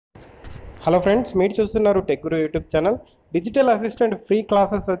Hello friends, మీరు చూస్తున్నారు tech గురు YouTube channel. Digital assistant free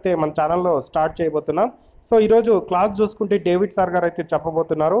classes అయితే మన ఛానల్లో స్టార్ట్ చేయబోతున్నాం. సో ఈరోజు క్లాస్ చూసుకుంటే డేవిడ్ సార్ గారు అయితే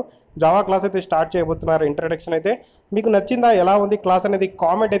చెప్పబోతున్నారు. జావా క్లాస్ అయితే స్టార్ట్ చేయబోతున్నారు. ఇంట్రడక్షన్ అయితే మీకు నచ్చిందా, ఎలా ఉంది క్లాస్ అనేది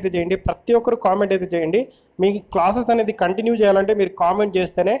కామెంట్ అయితే చేయండి. ప్రతి ఒక్కరు కామెంట్ అయితే చేయండి. మీ క్లాసెస్ అనేది కంటిన్యూ చేయాలంటే మీరు కామెంట్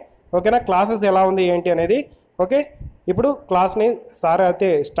చేస్తేనే ఓకేనా, క్లాసెస్ ఎలా ఉంది ఏంటి అనేది. ఓకే, ఇప్పుడు క్లాస్ని సార్ అయితే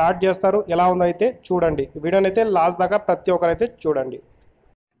స్టార్ట్ చేస్తారు. ఎలా ఉందో అయితే చూడండి. వీడియోని అయితే లాస్ట్ దాకా ప్రతి ఒక్కరు అయితే చూడండి.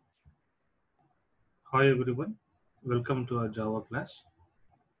 Hi everyone, welcome to our Java class.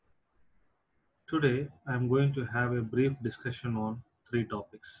 Today I am going to have a brief discussion on three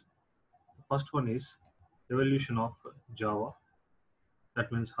topics. The first one is evolution of Java. That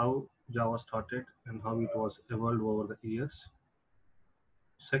means how Java started and how it was evolved over the years.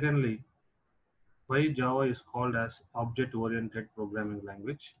 Secondly, why Java is called as object-oriented programming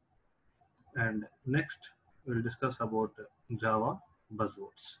language. And next we will discuss about Java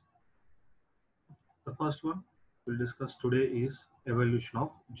buzzwords. The first one we'll discuss today is evolution of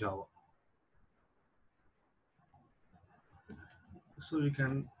Java. So you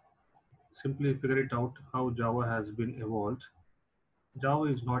can simply figure it out how Java has been evolved. Java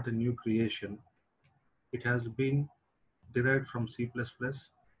is not a new creation. It has been derived from C++,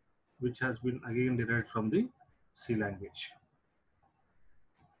 which has been again derived from the C language.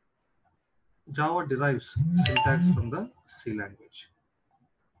 Java derives syntax from the C language.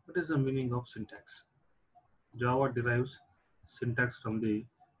 What is the meaning of syntax? Java derives syntax from the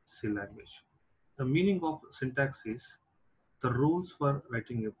C language. The meaning of syntax is the rules for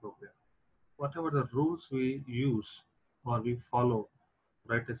writing a program. Whatever the rules we use or we follow to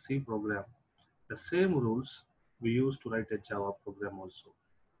write a C program, the same rules we use to write a Java program also.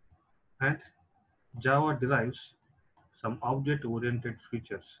 And Java derives some object-oriented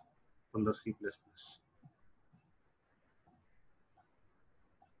features from the C++.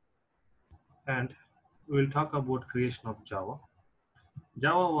 And we will talk about creation of Java.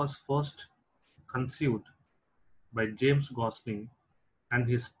 Java was first conceived by James Gosling and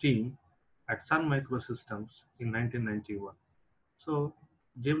his team at Sun Microsystems in 1991. So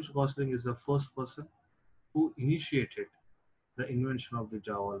James Gosling is the first person who initiated the invention of the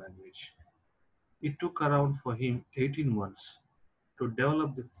Java language. It took around for him 18 months to develop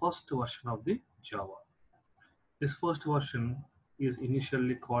the first version of the Java. This first version is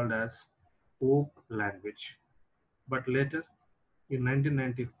initially called as Oak language, but later in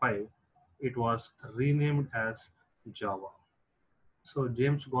 1995 it was renamed as Java. So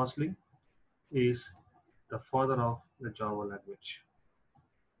James Gosling is the father of the Java language.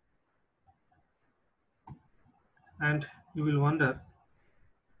 And you will wonder,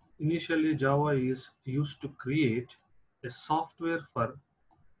 initially Java is used to create a software for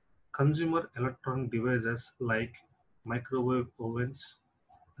consumer electronic devices like microwave ovens,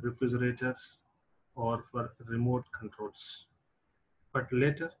 refrigerators, or for remote controls. But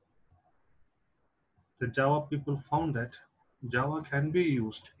later, the Java people found that Java can be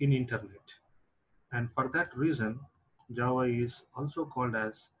used in internet, and for that reason, Java is also called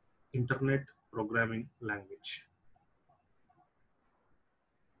as Internet Programming Language.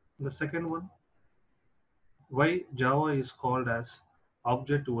 The second one, why Java is called as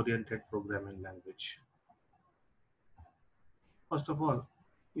Object-Oriented Programming Language. First of all,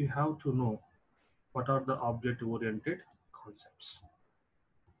 you have to know what are the object-oriented concepts.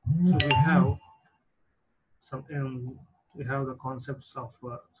 So some we have the concepts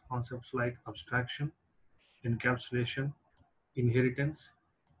like abstraction, encapsulation, inheritance,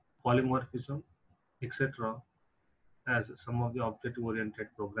 polymorphism, etc. as some of the object-oriented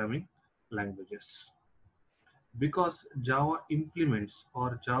programming languages. Because Java implements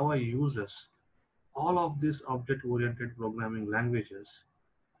or Java uses all of these object-oriented programming languages,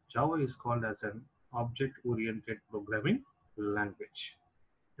 Java is called as an object-oriented programming language.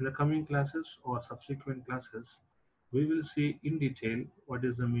 In the coming classes or subsequent classes, we will see in detail what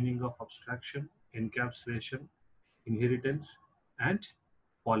is the meaning of abstraction, encapsulation, inheritance, and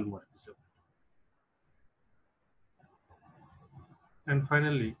polymorphism. And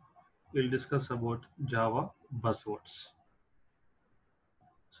finally, we'll discuss about Java buzzwords.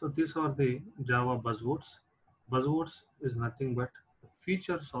 So these are the Java buzzwords. Buzzwords is nothing but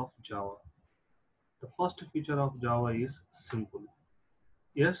features of Java. The first feature of Java is simple.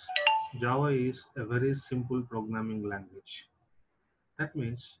 Yes, Java is a very simple programming language. That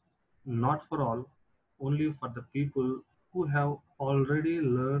means not for all, only for the people who have already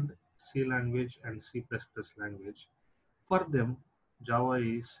learned C language and C++ language. For them, Java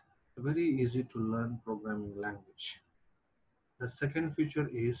is a very easy to learn programming language. The second feature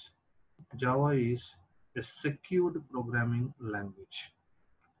is Java is a secured programming language.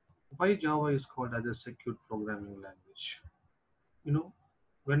 Why Java is called as a secure programming language? You know,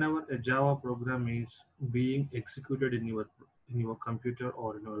 whenever a Java program is being executed in your computer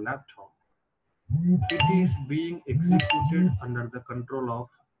or in your laptop, it is being executed under the control of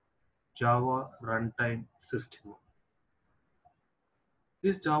Java runtime system.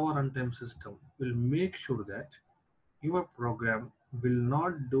 This Java runtime system will make sure that your program will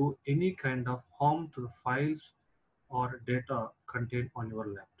not do any kind of harm to the files or data contained on your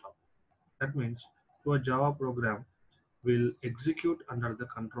laptop. That means your Java program will execute under the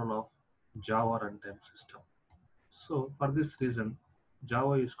control of Java runtime system. So for this reason,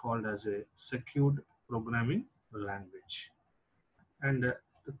 Java is called as a secured programming language. And the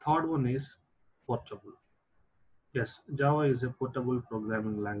third one is portable. Yes, Java is a portable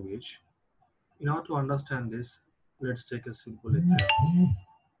programming language. In order to understand this, let's take a simple example.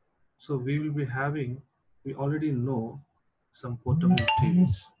 So we already know some portable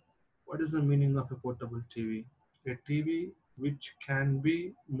TVs. What is the meaning of a portable TV? A TV which can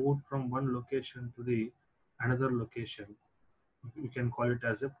be moved from one location to the another location. You can call it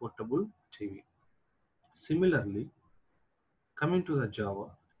as a portable TV. Similarly, coming to the Java,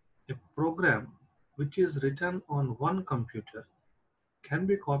 a program which is written on one computer can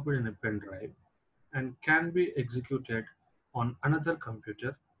be copied in a pen drive and can be executed on another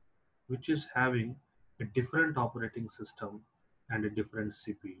computer which is having a different operating system and a different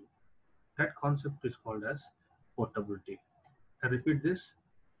CPU. That concept is called as portability. I repeat this,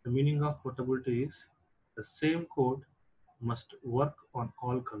 the meaning of portability is the same code must work on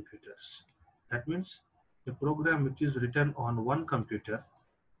all computers. That means a program which is written on one computer,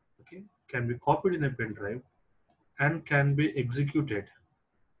 okay, can be copied in a pen drive and can be executed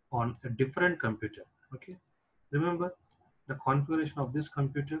on a different computer. Okay, remember the configuration of this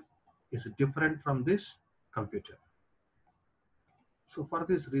computer is different from this computer. So for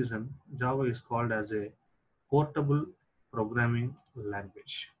this reason, Java is called as a portable programming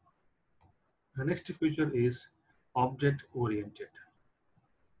language. The next feature is object oriented.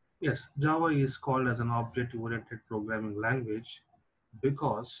 Yes, Java is called as an object oriented programming language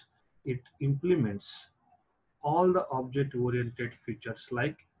because it implements all the object oriented features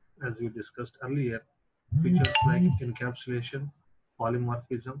like, as we discussed earlier, features like encapsulation,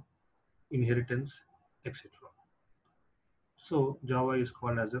 polymorphism, inheritance, etc. So Java is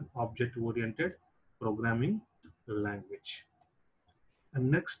called as an object oriented programming language. And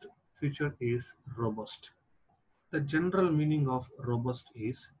next feature is robust. The general meaning of robust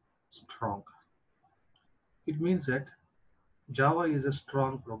is strong. It means that Java is a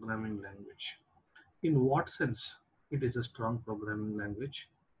strong programming language. In what sense it is a strong programming language?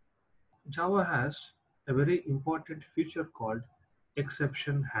 Java has a very important feature called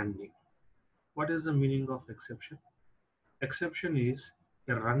exception handling. What is the meaning of exception? Exception is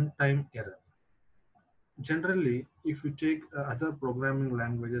a runtime error. Generally, if you take other programming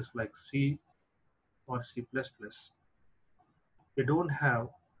languages like C or C++, they don't have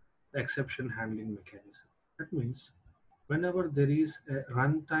the exception handling mechanism. That means whenever there is a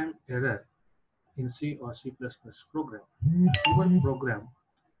runtime error in C or C++ program, your program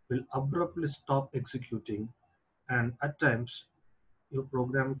will abruptly stop executing, and at times your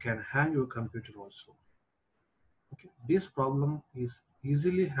program can hang your computer also. Okay. This problem is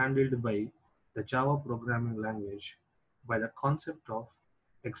easily handled by the Java programming language by the concept of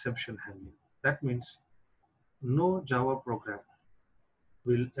exception handling. That means no Java program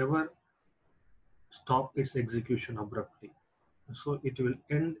will ever stop its execution abruptly. So it will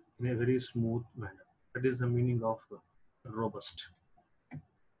end in a very smooth manner. That is the meaning of robust.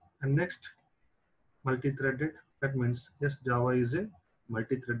 And next, multi-threaded. That means yes, Java is a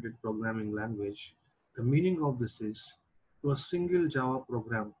multi-threaded programming language. The meaning of this is to a single Java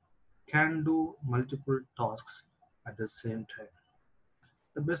program can do multiple tasks at the same time.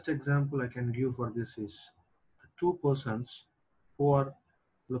 The best example I can give for this is two persons who are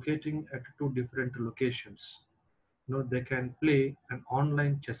locating at two different locations. They can play an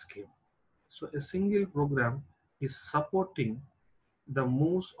online chess game. So a single program is supporting the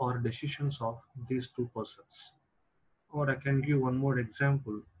moves or decisions of these two persons. Or I can give one more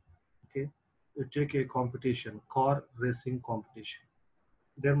example. Okay, you take a competition, car racing competition.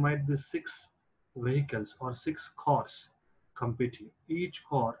 There might be six vehicles or six cars competing. Each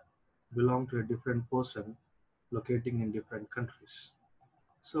car belong to a different person locating in different countries.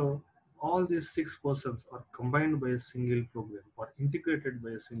 So all these six persons are combined by a single program or integrated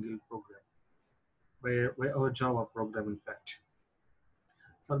by a single program by our Java program in fact.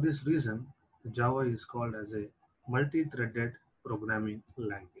 For this reason, Java is called as a multi-threaded programming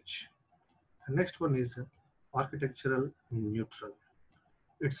language. The next one is architectural neutral.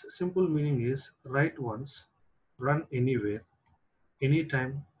 Its simple meaning is write once, run anywhere,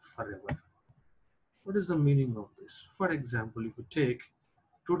 anytime, forever. What is the meaning of this? For example, if you take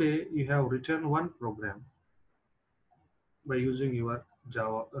today, you have written one program by using your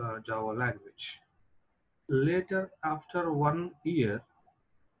Java language. Later, after 1 year,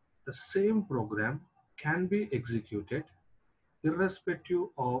 the same program can be executed irrespective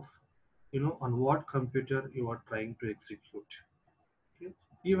of on what computer you are trying to execute. Okay?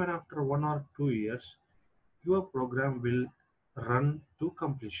 Even after 1 or 2 years, your program will run to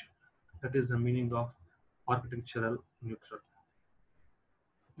completion. That is the meaning of architectural neutral.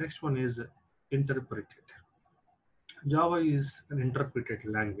 Next one is interpreted. Java is an interpreted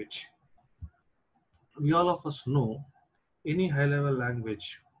language. We all of us know any high level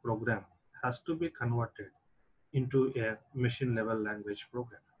language program has to be converted into a machine level language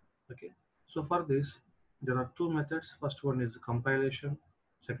program. Okay. So for this, there are two methods. First one is compilation.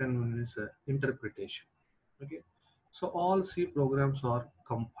 Second one is interpretation. Okay. So all C programs are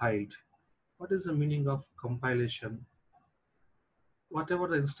compiled. What is the meaning of compilation? Whatever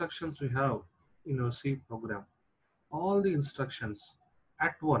the instructions we have in a C program, all the instructions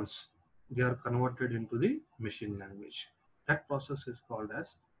at once they are converted into the machine language. That process is called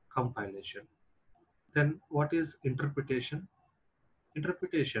as compilation. Then what is interpretation?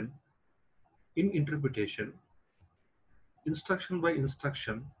 Interpretation in interpretation, instruction by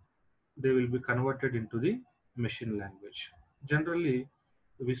instruction, they will be converted into the machine language. Generally,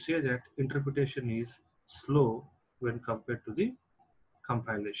 we say that interpretation is slow when compared to the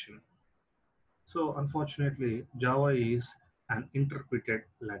compilation. So unfortunately, Java is an interpreted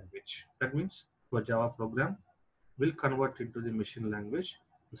language. That means your Java program will convert into the machine language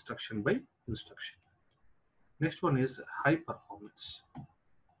instruction by instruction. Next one is high performance.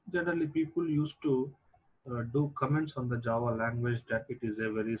 Generally, people used to do comments on the Java language that it is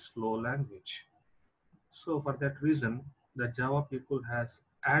a very slow language. So for that reason, the Java people has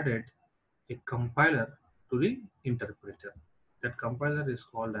added a compiler to the interpreter. That compiler is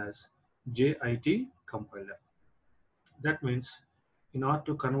called as JIT compiler. That means in order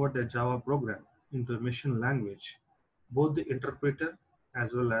to convert a Java program into a machine language, both the interpreter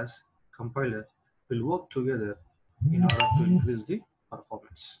as well as compiler will work together in order to increase the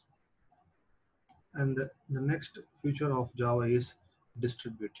performance. And the next feature of Java is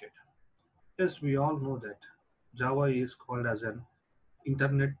distributed. Yes, we all know that Java is called as an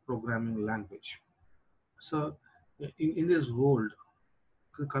internet programming language. So in this world,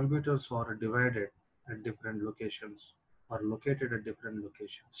 computers are divided at different locations or located at different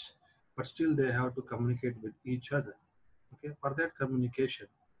locations, but still they have to communicate with each other. Okay, for that communication,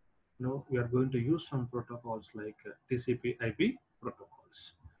 we are going to use some protocols like TCP/IP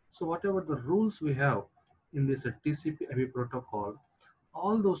protocols. So whatever the rules we have in this TCP/IP protocol,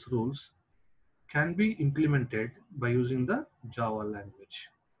 all those rules can be implemented by using the Java language.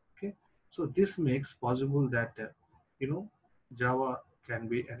 Okay, so this makes possible that you know Java can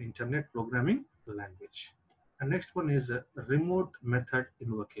be an internet programming language. And next one is remote method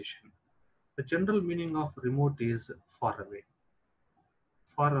invocation. The general meaning of remote is far away.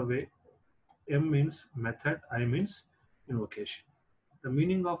 Far away. M means method, I means invocation. The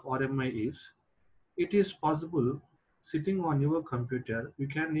meaning of RMI is it is possible sitting on your computer, you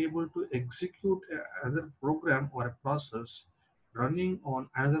can able to execute another program or a process running on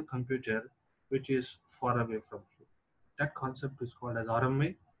another computer which is far away from you. That concept is called as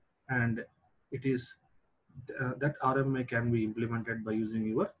RMI, and it is that RMI can be implemented by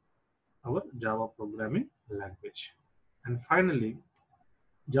using our Java programming language. And finally,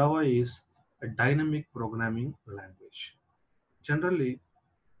 Java is a dynamic programming language. Generally,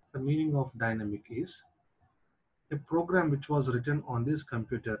 the meaning of dynamic is a program which was written on this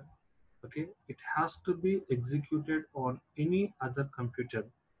computer, okay, it has to be executed on any other computer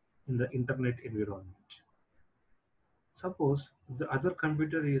in the internet environment. Suppose the other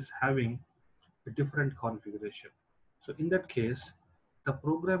computer is having a different configuration, so in that case the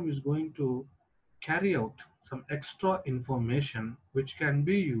program is going to carry out some extra information which can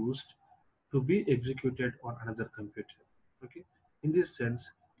be used to be executed on another computer. Okay, in this sense,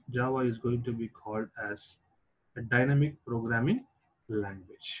 Java is going to be called as a dynamic programming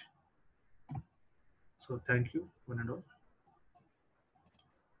language. So thank you, one and all.